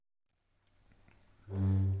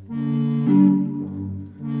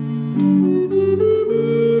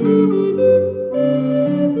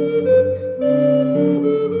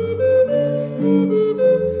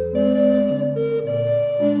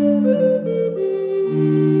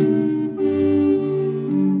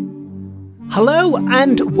Hello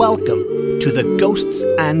and welcome to the Ghosts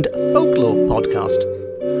and Folklore podcast.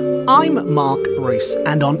 I'm Mark Rees,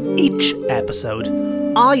 and on each episode,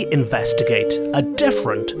 I investigate a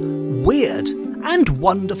different, weird, and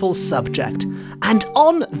wonderful subject. And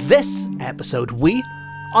on this episode, we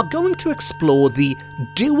are going to explore the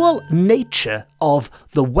dual nature of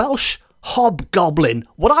the Welsh hobgoblin,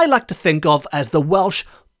 what I like to think of as the Welsh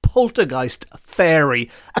poltergeist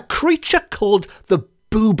fairy, a creature called the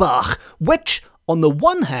Bwbach, which, on the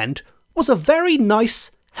one hand, was a very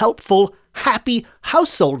nice, helpful, happy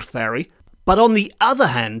household fairy, but on the other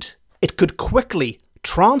hand, it could quickly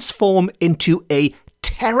transform into a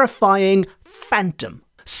terrifying phantom.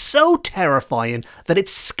 So terrifying that it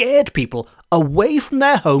scared people away from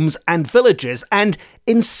their homes and villages, and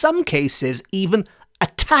in some cases even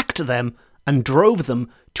attacked them and drove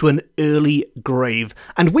them to an early grave.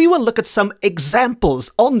 And we will look at some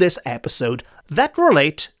examples on this episode that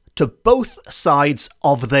relate to both sides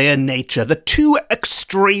of their nature, the two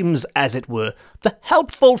extremes, as it were. The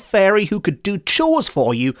helpful fairy who could do chores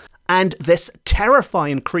for you, and this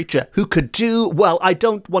terrifying creature who could do, well, I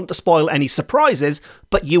don't want to spoil any surprises,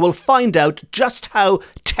 but you will find out just how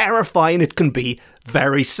terrifying it can be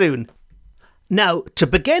very soon. Now, to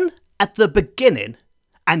begin at the beginning,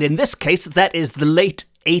 and in this case, that is the late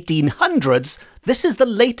 1800s, this is the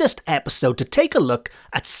latest episode to take a look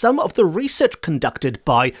at some of the research conducted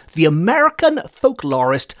by the American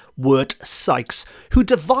folklorist Wirt Sykes, who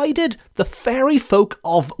divided the fairy folk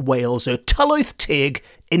of Wales, or Tylwyth Teg,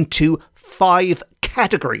 into 5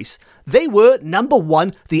 categories. They were, number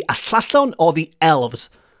 1, the Allallon or the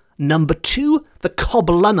elves, number 2, the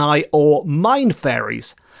Coblynau or mine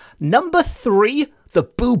fairies, number 3, the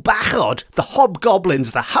Bwbachod, the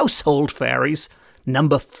hobgoblins, the household fairies,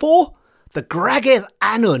 number 4, the Gwragedd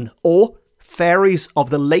Annwn, or fairies of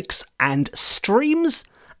the lakes and streams,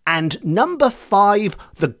 and number 5,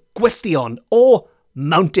 the Gwyllion, or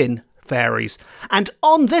mountain fairies. And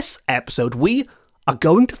on this episode, we are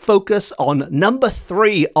going to focus on number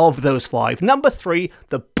 3 of those 5. Number 3,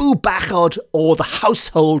 the Bwbachod, or the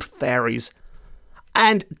household fairies.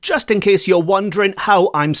 And just in case you're wondering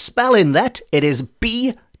how I'm spelling that, it is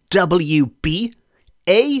B-W-B-A-C-H,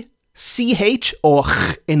 or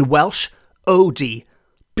ch in Welsh, O-D.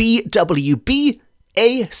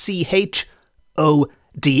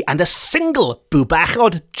 B-W-B-A-C-H-O-D. And a single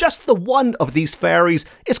Bwbachod, just the one of these fairies,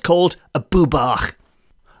 is called a Bwbach.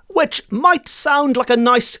 Which might sound like a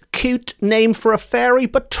nice, cute name for a fairy,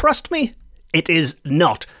 but trust me, it is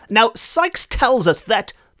not. Now, Sykes tells us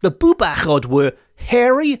that the Bwbachod were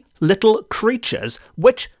hairy little creatures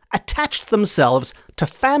which attached themselves to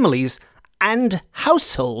families and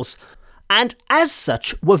households, and as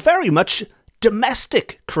such were very much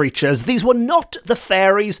domestic creatures. These were not the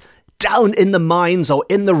fairies down in the mines or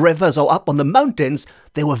in the rivers or up on the mountains.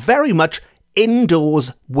 They were very much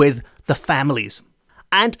indoors with the families.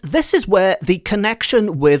 And this is where the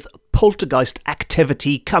connection with poltergeist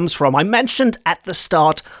activity comes from. I mentioned at the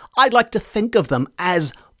start, I'd like to think of them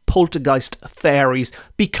as poltergeist fairies,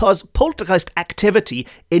 because poltergeist activity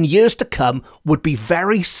in years to come would be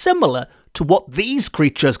very similar to what these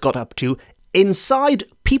creatures got up to inside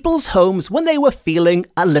people's homes when they were feeling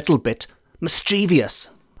a little bit mischievous.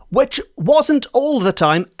 Which wasn't all the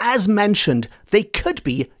time. As mentioned, they could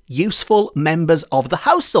be useful members of the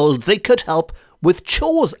household. They could help with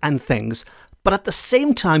chores and things. But at the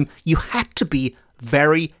same time, you had to be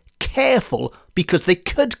very careful, because they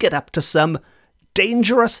could get up to some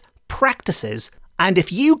dangerous practices, and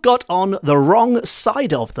if you got on the wrong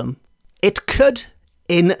side of them, it could,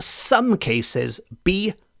 in some cases,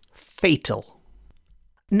 be fatal.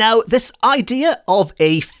 Now, this idea of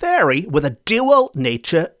a fairy with a dual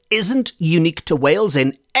nature isn't unique to Wales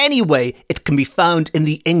in any way. It can be found in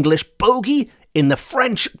the English bogey, in the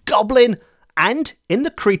French goblin, and in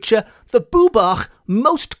the creature the Bwbach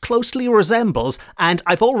most closely resembles, and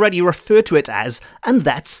I've already referred to it as, and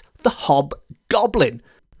that's the hobgoblin.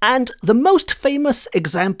 And the most famous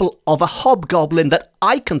example of a hobgoblin that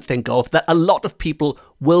I can think of that a lot of people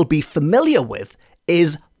will be familiar with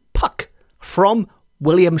is Puck from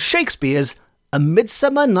William Shakespeare's A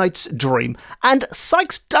Midsummer Night's Dream. And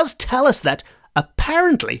Sykes does tell us that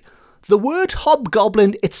apparently the word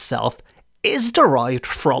hobgoblin itself is derived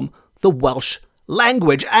from the Welsh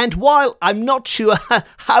language. And while I'm not sure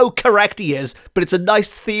how correct he is, but it's a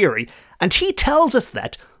nice theory, and he tells us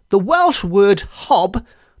that the Welsh word hob,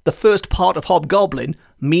 the first part of hobgoblin,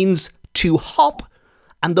 means to hop,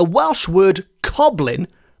 and the Welsh word coblin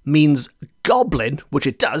means goblin, which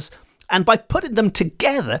it does, and by putting them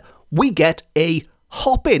together, we get a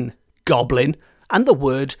hopping goblin, and the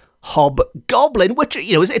word hobgoblin, which,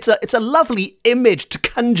 it's a lovely image to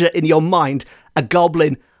conjure in your mind, a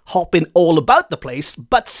goblin hopping all about the place,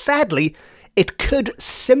 but sadly, it could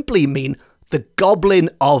simply mean the goblin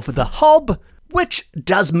of the hob, which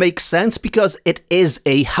does make sense because it is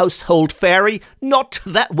a household fairy, not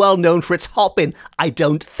that well known for its hopping, I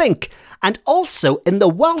don't think. And also, in the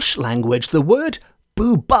Welsh language, the word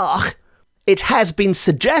bwbach, it has been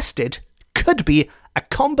suggested, could be a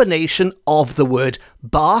combination of the word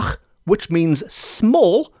bach, which means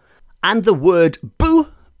small, and the word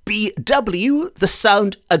BW, the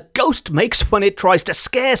sound a ghost makes when it tries to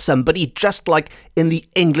scare somebody, just like in the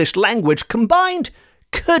English language. Combined,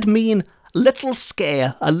 could mean little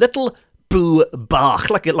scare, a little bwbach,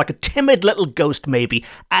 like a timid little ghost maybe.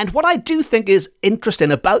 And what I do think is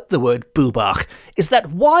interesting about the word bwbach is that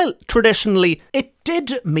while traditionally it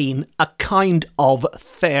did mean a kind of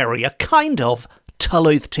fairy, a kind of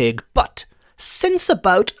Tylwyth Teg, but since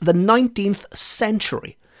about the 19th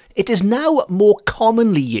century, it is now more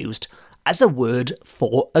commonly used as a word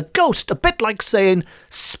for a ghost, a bit like saying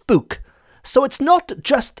spook. So it's not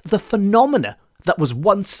just the phenomena that was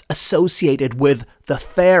once associated with the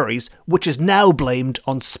fairies, which is now blamed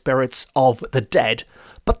on spirits of the dead,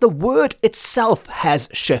 but the word itself has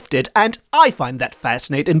shifted, and I find that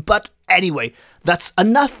fascinating. But anyway, that's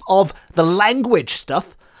enough of the language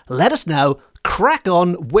stuff. Let us now crack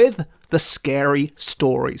on with the scary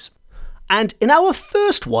stories. And in our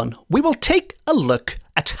first one, we will take a look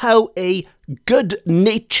at how a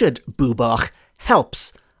good-natured bwbach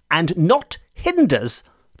helps and not hinders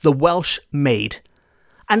the Welsh maid.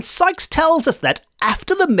 And Sykes tells us that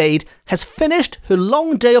after the maid has finished her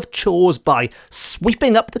long day of chores by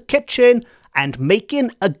sweeping up the kitchen and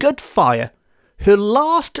making a good fire, her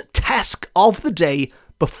last task of the day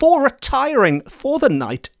before retiring for the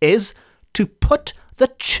night is to put the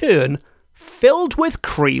churn filled with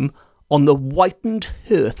cream on the whitened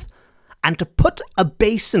hearth, and to put a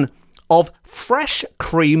basin of fresh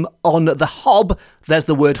cream on the hob. There's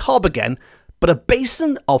the word hob again, but a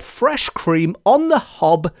basin of fresh cream on the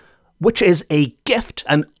hob, which is a gift,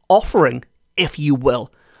 an offering, if you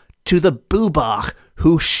will, to the bwbach,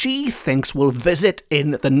 who she thinks will visit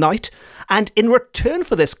in the night, and in return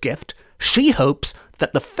for this gift, she hopes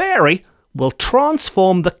that the fairy will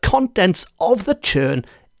transform the contents of the churn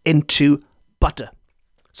into butter.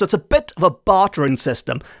 So it's a bit of a bartering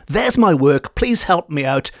system. There's my work, please help me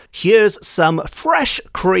out. Here's some fresh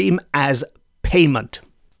cream as payment.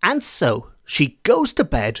 And so she goes to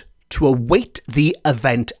bed to await the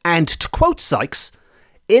event, and to quote Sykes,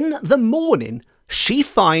 in the morning she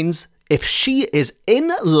finds, if she is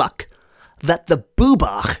in luck, that the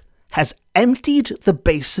bwbach has emptied the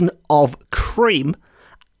basin of cream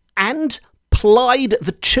and plied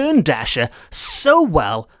the churn dasher so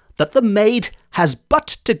well that the maid has but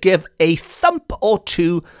to give a thump or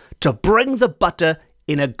two to bring the butter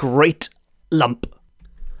in a great lump.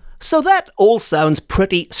 So that all sounds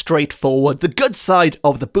pretty straightforward. The good side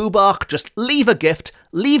of the bwbach, just leave a gift,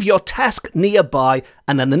 leave your task nearby,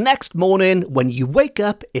 and then the next morning when you wake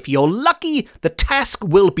up, if you're lucky, the task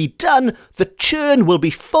will be done, the churn will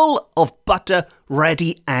be full of butter,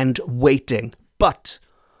 ready and waiting. But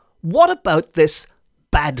what about this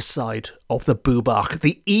bad side of the bwbach,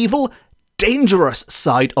 the evil, dangerous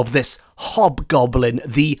side of this hobgoblin,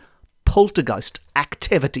 the poltergeist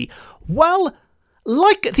activity? Well,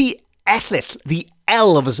 like the Ellyll, the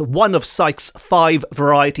elves, one of Sykes' 5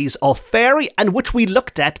 varieties of fairy, and which we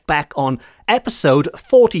looked at back on episode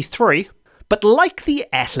 43, but like the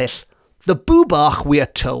Ellyll, the bwbach, we are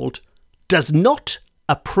told, does not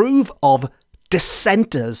approve of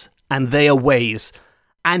dissenters and their ways,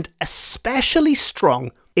 and especially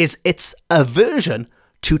strong is its aversion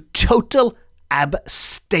to total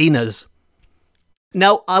abstainers.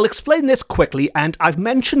 Now, I'll explain this quickly, and I've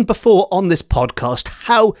mentioned before on this podcast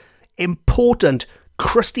how important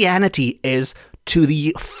Christianity is to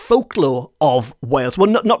the folklore of Wales.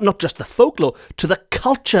 Well, not just the folklore, to the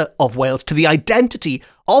culture of Wales, to the identity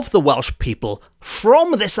of the Welsh people,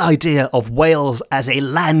 from this idea of Wales as a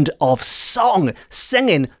land of song,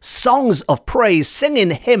 singing songs of praise,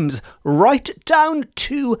 singing hymns, right down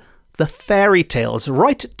to the fairy tales,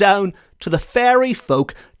 right down to the fairy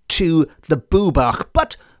folk, to the bwbach.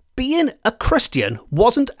 But being a Christian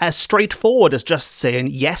wasn't as straightforward as just saying,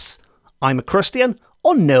 yes, I'm a Christian,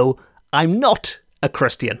 or no, I'm not a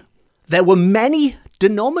Christian. There were many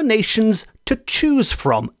denominations to choose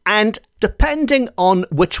from, and depending on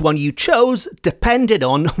which one you chose, depended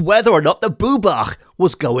on whether or not the bwbach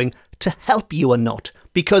was going to help you or not,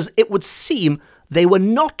 because it would seem they were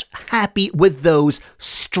not happy with those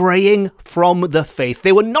straying from the faith.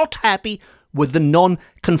 They were not happy with the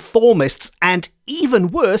non-conformists, and even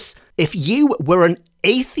worse, if you were an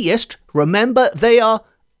atheist, remember they are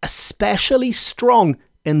especially strong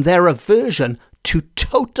in their aversion to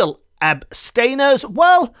total abstainers.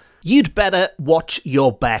 Well, you'd better watch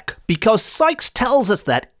your back, because Sykes tells us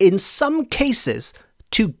that in some cases,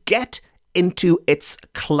 to get into its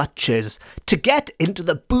clutches, to get into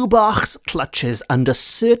the Bubach's clutches under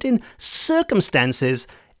certain circumstances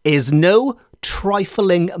is no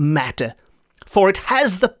trifling matter, for it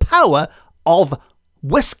has the power of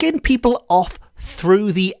whisking people off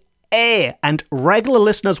through the air. And regular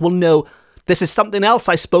listeners will know this is something else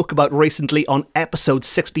I spoke about recently on episode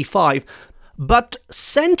 65. But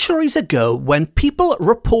centuries ago, when people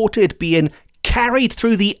reported being carried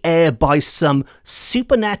through the air by some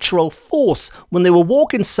supernatural force, when they were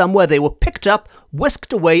walking somewhere, they were picked up,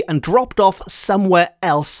 whisked away, and dropped off somewhere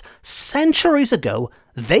else. Centuries ago,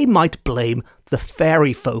 they might blame the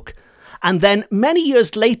fairy folk. And then many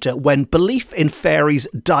years later, when belief in fairies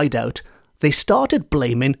died out, they started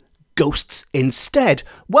blaming ghosts instead.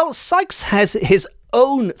 Well, Sykes has his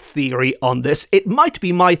own theory on this. It might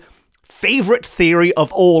be my favourite theory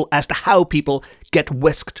of all as to how people get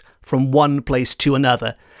whisked from one place to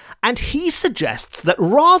another. And he suggests that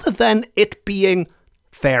rather than it being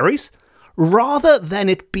fairies, rather than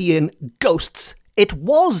it being ghosts, it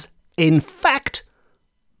was, in fact,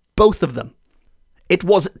 both of them. It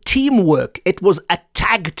was teamwork. It was a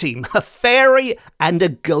tag team, a fairy and a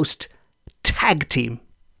ghost tag team.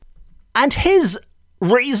 And his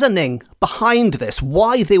reasoning behind this,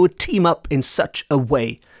 why they would team up in such a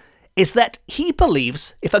way, is that he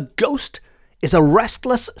believes if a ghost is a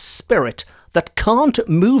restless spirit that can't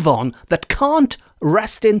move on, that can't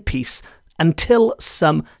rest in peace until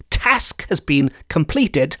some task has been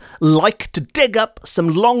completed, like to dig up some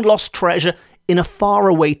long-lost treasure in a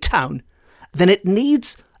faraway town, then it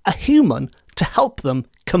needs a human to help them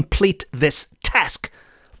complete this task.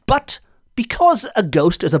 But because a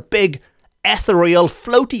ghost is a big, ethereal,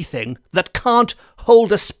 floaty thing that can't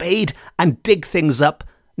hold a spade and dig things up,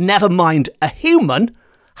 never mind a human,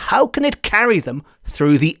 how can it carry them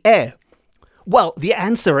through the air? Well, the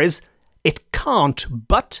answer is it can't,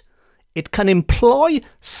 but it can employ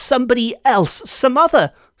somebody else, some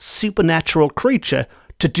other supernatural creature,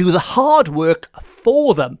 to do the hard work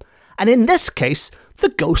for them. And in this case, the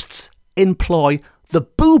ghosts employ the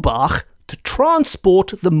Bubach to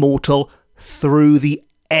transport the mortal through the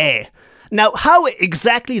air. Now, how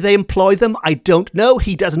exactly they employ them, I don't know.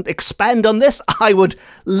 He doesn't expand on this. I would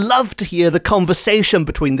love to hear the conversation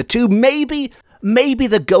between the two. Maybe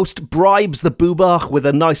the ghost bribes the Bubach with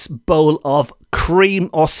a nice bowl of cream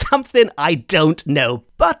or something. I don't know.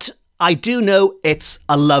 But I do know it's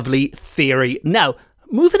a lovely theory. Now,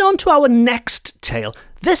 moving on to our next tale.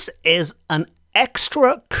 This is an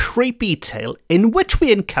extra creepy tale in which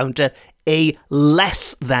we encounter a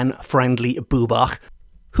less than friendly Bubach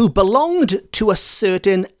who belonged to a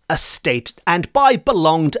certain estate. And by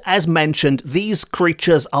belonged, as mentioned, these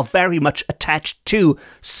creatures are very much attached to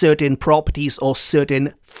certain properties or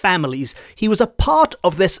certain families. He was a part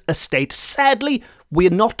of this estate. Sadly, we're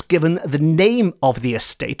not given the name of the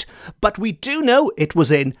estate, but we do know it was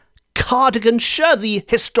in Cardiganshire, the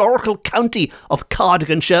historical county of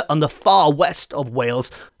Cardiganshire on the far west of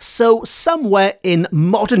Wales, so somewhere in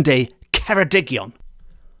modern-day Ceredigion.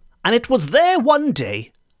 And it was there one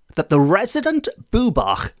day that the resident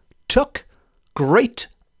Bubach took great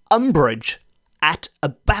umbrage at a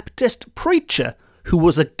Baptist preacher who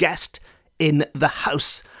was a guest in the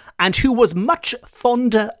house and who was much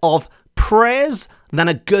fonder of prayers than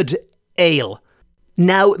a good ale.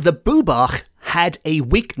 Now, the Bubach had a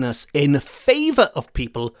weakness in favour of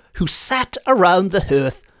people who sat around the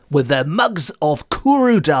hearth with their mugs of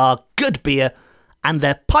Cwrw Da good beer and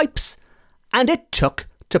their pipes, and it took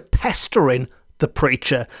to pestering the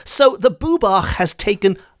preacher. So the Bubach has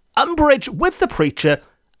taken umbrage with the preacher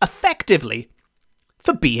effectively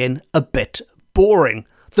for being a bit boring.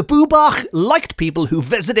 The Bubach liked people who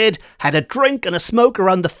visited, had a drink and a smoke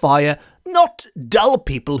around the fire, not dull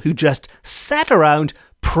people who just sat around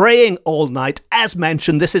praying all night. As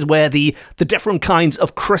mentioned, this is where the different kinds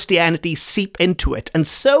of Christianity seep into it. And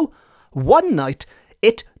so, one night,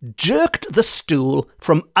 it jerked the stool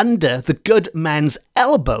from under the good man's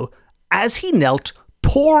elbow as he knelt,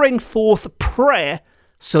 pouring forth prayer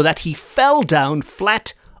so that he fell down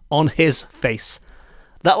flat on his face.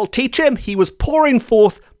 That'll teach him he was pouring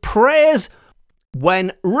forth prayers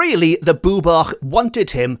when really the Bubach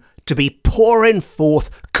wanted him to be pouring forth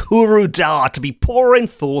Cwrw Da, to be pouring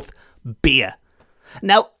forth beer.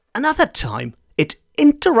 Now, another time, it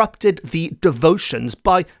interrupted the devotions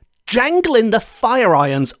by jangling the fire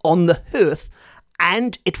irons on the hearth,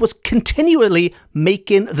 and it was continually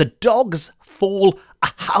making the dogs fall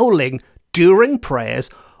a-howling during prayers,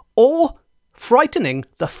 or frightening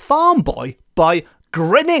the farm boy by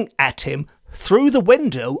grinning at him through the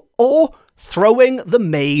window, or throwing the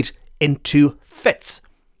maid into fits.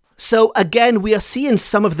 So again, we are seeing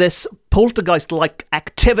some of this poltergeist-like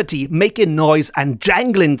activity, making noise and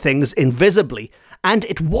jangling things invisibly. And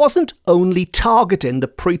it wasn't only targeting the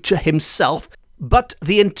preacher himself, but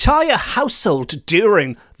the entire household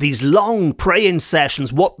during these long praying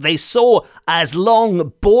sessions, what they saw as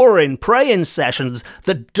long, boring praying sessions.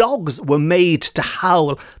 The dogs were made to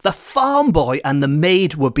howl, the farm boy and the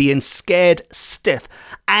maid were being scared stiff,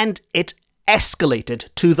 and it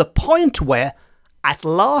escalated to the point where, at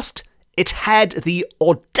last, it had the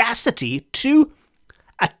audacity to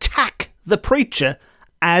attack the preacher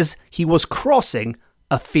as he was crossing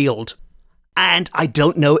a field. And I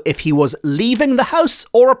don't know if he was leaving the house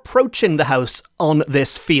or approaching the house on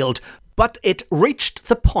this field, but it reached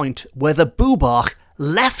the point where the Bubach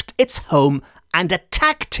left its home and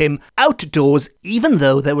attacked him outdoors, even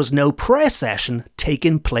though there was no prayer session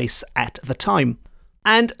taking place at the time.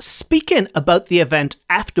 And speaking about the event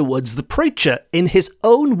afterwards, the preacher, in his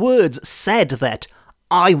own words, said that,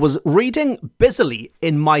 "I was reading busily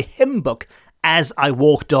in my hymn book as I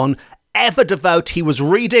walked on. Ever devout, he was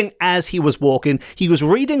reading as he was walking. He was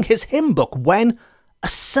reading his hymn book when a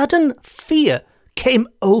sudden fear came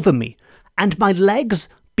over me and my legs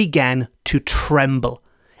began to tremble.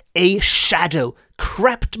 A shadow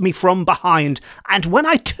crept me from behind, and when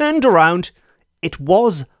I turned around, it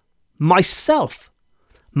was myself.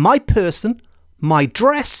 My person, my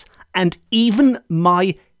dress, and even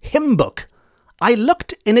my hymn book. I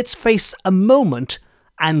looked in its face a moment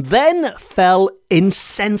and then fell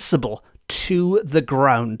insensible to the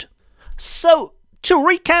ground." So, to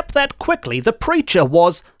recap that quickly, the preacher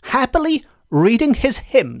was happily reading his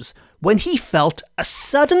hymns when he felt a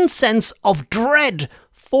sudden sense of dread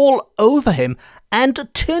fall over him, and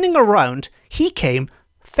turning around, he came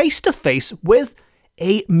face to face with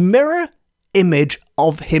a mirror image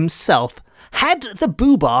of himself. Had the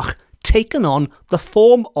Bubach taken on the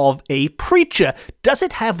form of a preacher? Does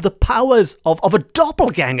it have the powers of a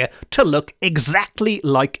doppelganger to look exactly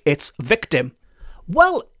like its victim?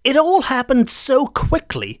 Well, it all happened so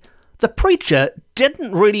quickly. The preacher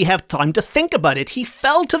didn't really have time to think about it. He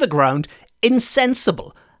fell to the ground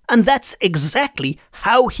insensible, and that's exactly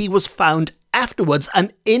how he was found afterwards,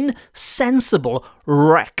 an insensible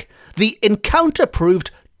wreck. The encounter proved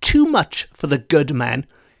too much for the good man,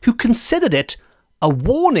 who considered it a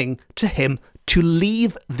warning to him to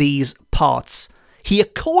leave these parts. He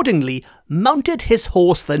accordingly mounted his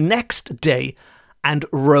horse the next day and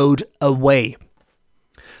rode away.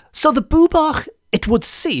 So the Bubach, it would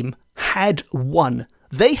seem, had won.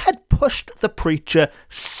 They had pushed the preacher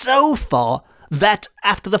so far that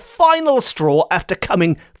after the final straw, after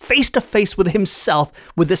coming face to face with himself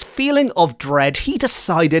with this feeling of dread, he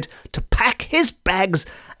decided to pack his bags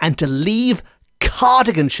and to leave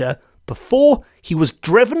Cardiganshire before he was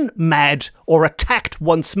driven mad or attacked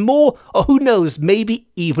once more, or who knows, maybe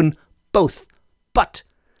even both. But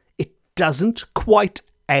it doesn't quite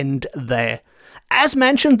end there. As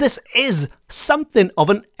mentioned, this is something of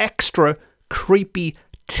an extra creepy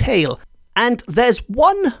tale, and there's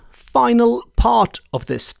one final part of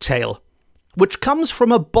this tale, which comes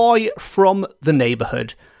from a boy from the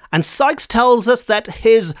neighbourhood, and Sykes tells us that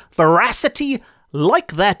his veracity,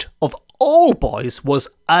 like that of all boys, was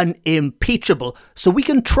unimpeachable, so we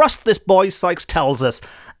can trust this boy, Sykes tells us.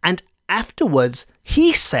 And afterwards,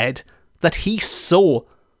 he said that he saw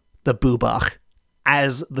the Bubach,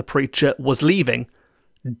 as the preacher was leaving,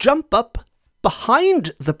 jump up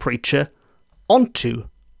behind the preacher onto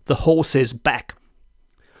the horse's back.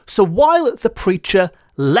 So while the preacher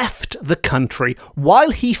left the country,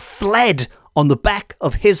 while he fled on the back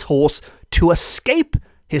of his horse to escape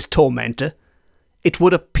his tormentor, it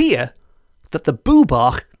would appear that the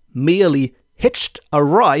Bubach merely hitched a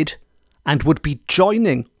ride and would be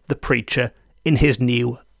joining the preacher in his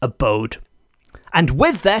new abode. And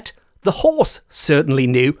with that, the horse certainly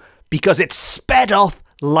knew, because it sped off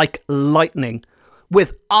like lightning,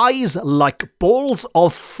 with eyes like balls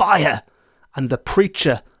of fire, and the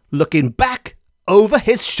preacher looking back over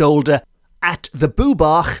his shoulder at the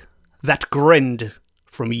Bubach that grinned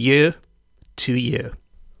from year to year.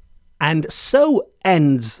 And so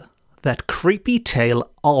ends that creepy tale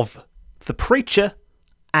of the preacher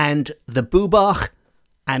and the Bubach,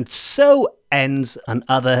 and so ends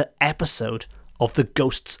another episode of the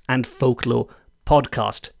Ghosts and Folklore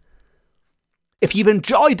podcast. If you've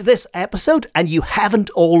enjoyed this episode and you haven't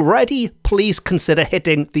already, please consider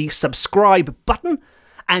hitting the subscribe button.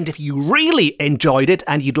 And if you really enjoyed it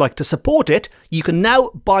and you'd like to support it, you can now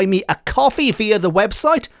buy me a coffee via the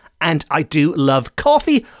website, and I do love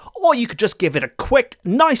coffee, or you could just give it a quick,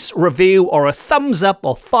 nice review or a thumbs up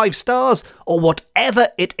or 5 stars or whatever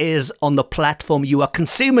it is on the platform you are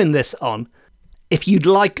consuming this on. If you'd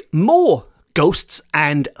like more ghosts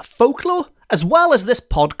and folklore, as well as this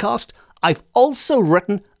podcast, I've also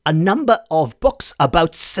written a number of books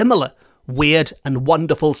about similar weird and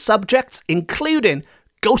wonderful subjects, including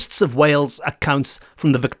Ghosts of Wales accounts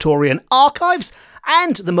from the Victorian Archives,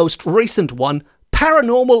 and the most recent one,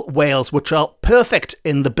 Paranormal Wales, which are perfect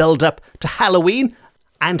in the build-up to Halloween.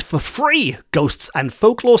 And for free ghosts and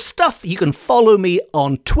folklore stuff, you can follow me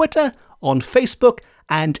on Twitter, on Facebook,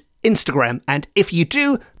 and Instagram. And if you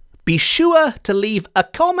do, be sure to leave a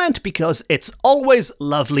comment, because it's always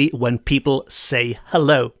lovely when people say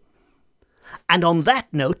hello. And on that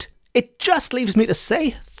note, it just leaves me to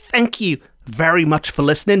say thank you very much for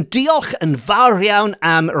listening. Diolch yn fawr iawn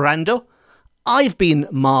am wrando. I've been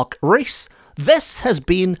Mark Rees. This has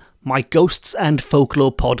been my Ghosts and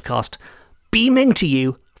Folklore podcast, beaming to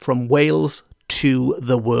you from Wales to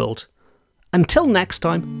the world. Until next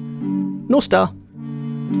time, nos da.